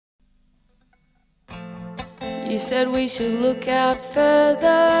You said we should look out further.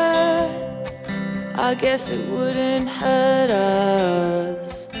 I guess it wouldn't hurt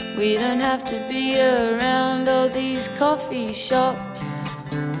us. We don't have to be around all these coffee shops.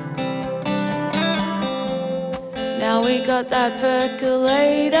 Now we got that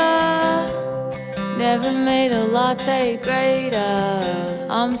percolator, never made a latte greater.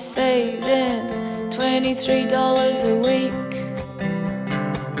 I'm saving $23 a week.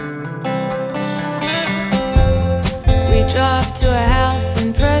 We drive to a house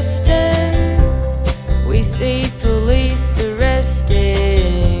in Preston. We see police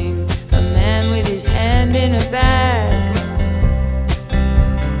arresting a man with his hand in a bag.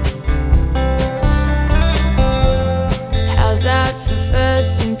 How's that for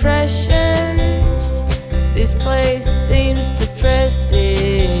first impressions? This place seems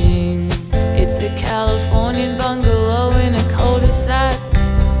depressing. It's a Californian bungalow in a cul-de-sac.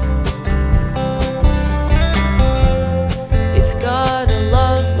 It's got a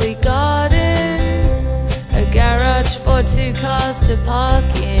lovely garden, a garage for 2 cars to park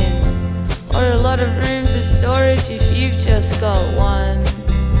in, or a lot of room for storage if you've just got one.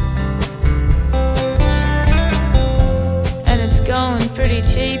 And it's going pretty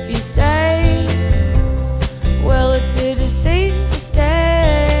cheap, you say? Well, it's a deceased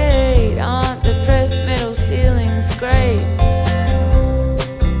estate. Aren't the pressed metal ceilings great?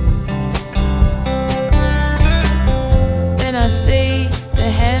 Then I see the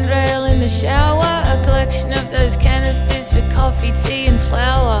handrail in the shower, a collection of those canisters for coffee, tea and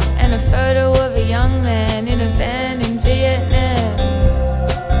flour, and a photo of a young man in a van in Vietnam.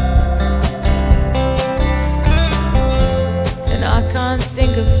 And I can't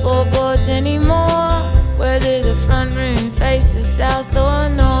think of floorboards anymore, whether the front room faces south or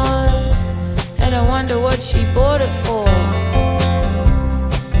north. And I wonder what she bought it for.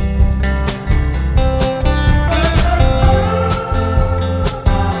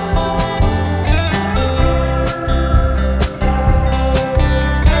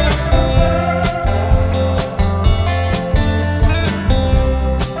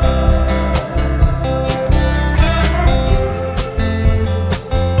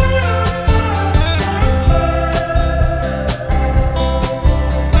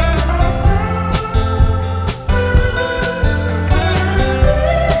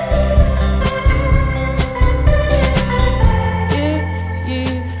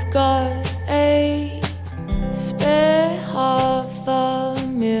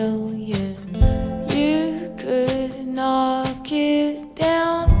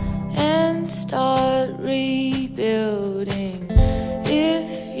 Rebuilding.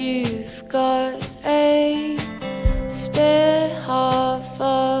 If you've got a spare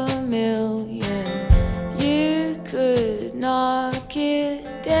 $500,000, you could knock it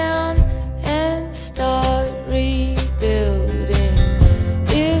down